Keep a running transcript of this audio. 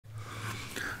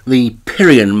The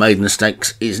Perion Maiden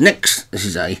Stakes is next. This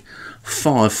is a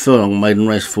 5 furlong maiden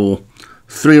race for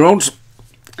 3-year-olds.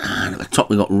 And at the top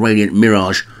we've got Radiant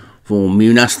Mirage for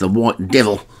Munas, the White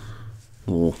Devil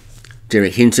for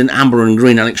Derek Hinton, Amber and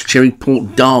Green, Alex Cherry,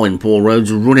 Port Darwin, Paul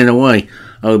Rhodes, Running Away,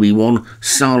 Obi-Wan,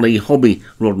 Sarley Hobby,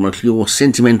 Rod McClure,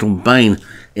 Sentimental Bane,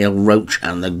 El Roach,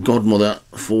 and the Godmother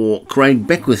for Craig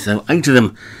Beckwith. So 8 of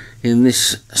them in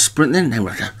this sprint then. Now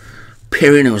we're at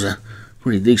Perion, who was a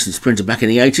pretty decent sprinter back in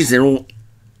the 80s. They're all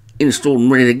installed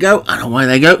and ready to go, and away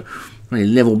they go. Very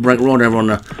level break right over on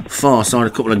the far side,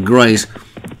 a couple of greys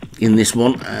in this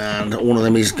one, and one of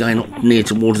them is going up near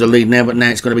towards the lead now, but now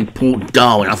it's going to be Port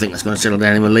Darwin. I think that's going to settle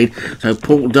down in the lead. So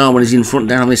Port Darwin is in front.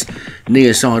 Down on this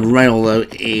near side rail though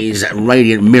is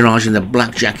Radiant Mirage in the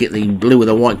black jacket. The blue with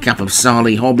the white cap of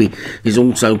Sarley Hobby is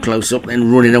also close up.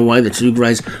 Then Running Away, the 2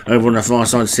 greys over on the far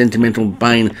side, Sentimental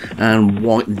Bane and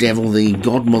White Devil. The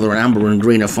Godmother and Amber and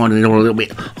Green are finding it all a little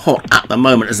bit hot at the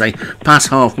moment as they pass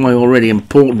halfway already, and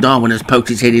Port Darwin has poked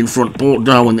his head in front. Port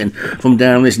Darwin then from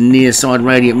down this near side,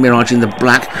 Radiant Mirage in the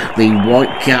black, the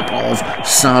white cap of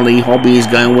Sarley Hobby is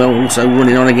going well, also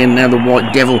running on again now, the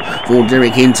White Devil for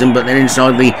Derek Hinton, but then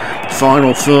inside the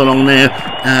final furlong there,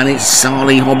 and it's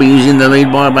Sarley Hobby who's in the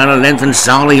lead by about a length, and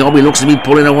Sarley Hobby looks to be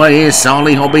pulling away here.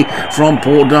 Sarley Hobby from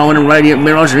Port Darwin and Radiant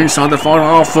Mirage are inside the final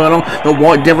half furlong. The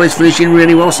White Devil is finishing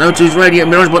really well, so too is Radiant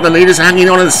Mirage, but the leader's hanging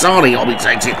on, and Sarley Hobby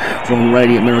takes it from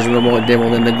Radiant Mirage and the White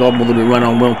Devil. Then the Godmother who ran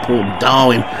on well, Port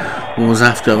Darwin was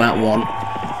after that one,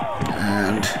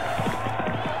 and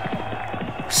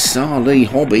Sarley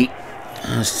Hobby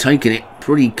has taken it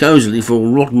pretty cosily for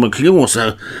Rod McClure,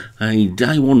 so a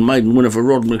day 1 maiden winner for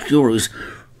Rod McClure, who's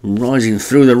rising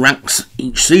through the ranks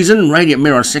each season. Radiant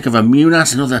Mirage second for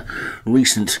Munas, another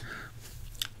recent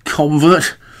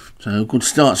convert, so good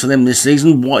starts for them this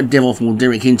season. White Devil for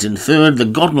Derek Hinton third, the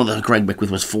Godmother Craig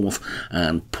Beckwith was 4th,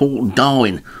 and Port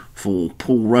Darwin for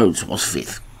Paul Rhodes was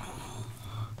 5th.